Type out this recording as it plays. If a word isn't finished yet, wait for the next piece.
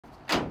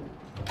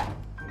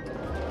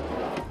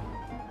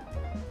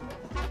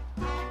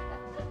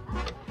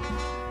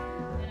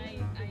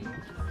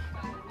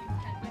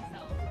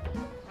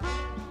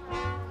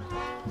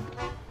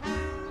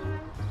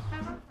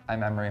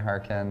I'm Emory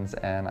Harkins,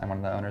 and I'm one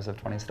of the owners of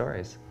 20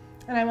 Stories.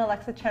 And I'm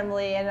Alexa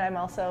Trembly, and I'm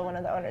also one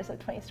of the owners of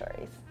 20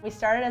 Stories. We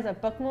started as a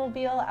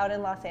bookmobile out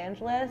in Los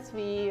Angeles.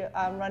 We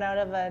run out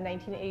of a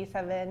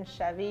 1987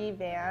 Chevy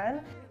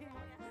van.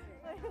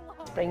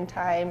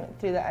 Springtime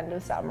through the end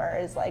of summer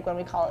is like when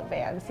we call it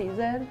van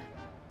season.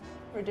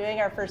 We're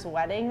doing our first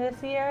wedding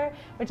this year,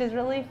 which is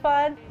really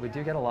fun. We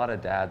do get a lot of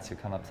dads who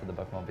come up to the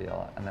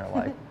bookmobile and they're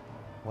like,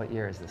 what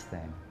year is this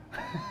thing?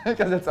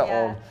 Because it's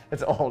an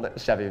old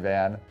Chevy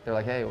van. They're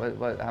like, hey,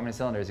 how many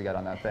cylinders you got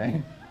on that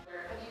thing?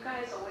 Have you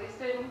guys always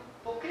been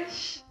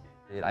bookish?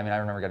 I mean, I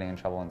remember getting in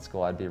trouble in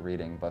school. I'd be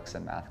reading books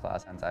in math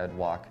class, and I would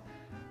walk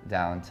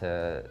down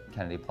to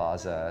Kennedy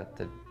Plaza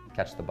to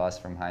catch the bus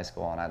from high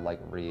school, and I'd like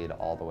read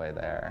all the way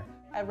there.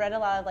 I read a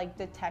lot of like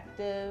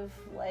detective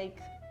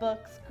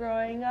books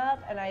growing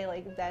up, and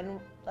I then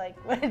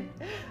would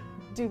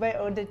do my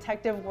own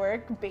detective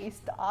work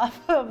based off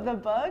of the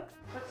books.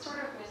 What sort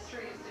of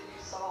mysteries did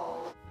you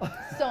solve?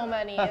 So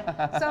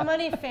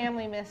many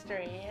family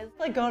mysteries.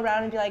 Go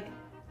around and be like,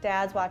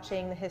 Dad's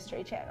watching the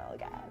History Channel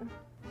again.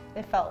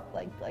 It felt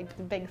like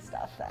the big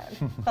stuff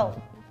then.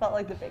 felt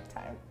like the big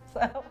time.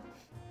 So.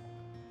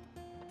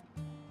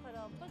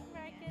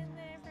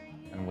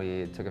 And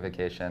we took a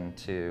vacation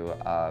to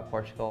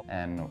Portugal,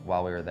 and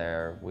while we were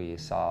there, we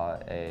saw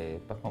a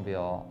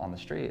bookmobile on the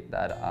street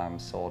that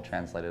sold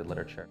translated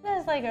literature.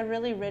 There's a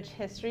really rich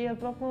history of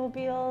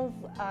bookmobiles.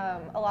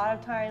 A lot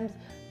of times,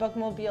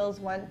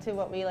 bookmobiles went to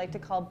what we like to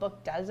call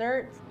book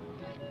deserts.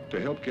 To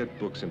help get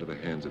books into the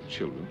hands of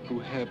children who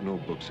have no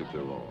books of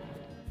their own.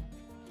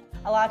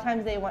 A lot of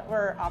times they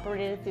were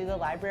operated through the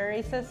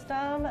library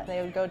system.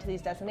 They would go to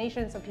these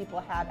destinations so people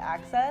had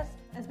access.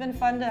 It's been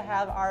fun to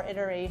have our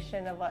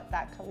iteration of what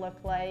that could look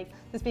like.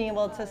 Just being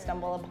able to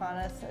stumble upon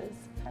us is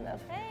kind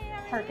of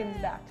harkens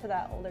back to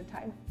that older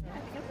time.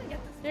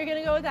 You're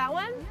gonna go with that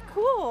one?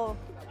 Cool.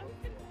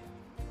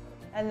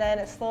 And then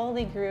it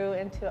slowly grew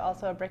into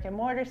also a brick and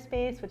mortar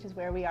space, which is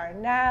where we are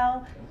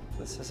now.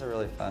 This is a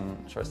really fun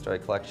short story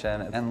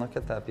collection, and look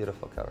at that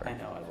beautiful cover. I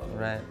know, I love it.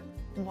 Right.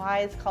 Why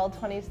it's called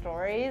 20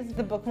 Stories.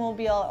 The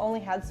bookmobile only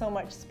had so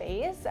much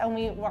space, and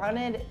we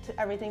wanted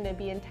everything to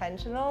be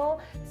intentional.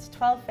 It's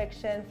 12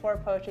 fiction, 4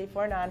 poetry,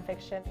 4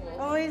 nonfiction.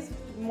 Always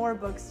more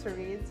books to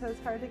read, so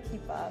it's hard to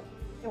keep up.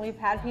 And we've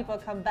had people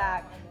come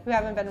back who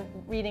haven't been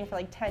reading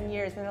for 10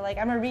 years, and they're like,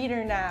 I'm a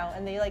reader now,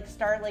 and they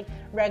start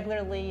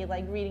regularly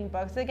reading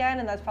books again,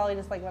 and that's probably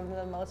just one of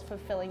the most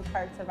fulfilling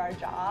parts of our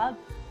job.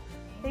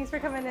 Thanks for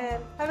coming in.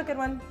 Have a good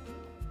one.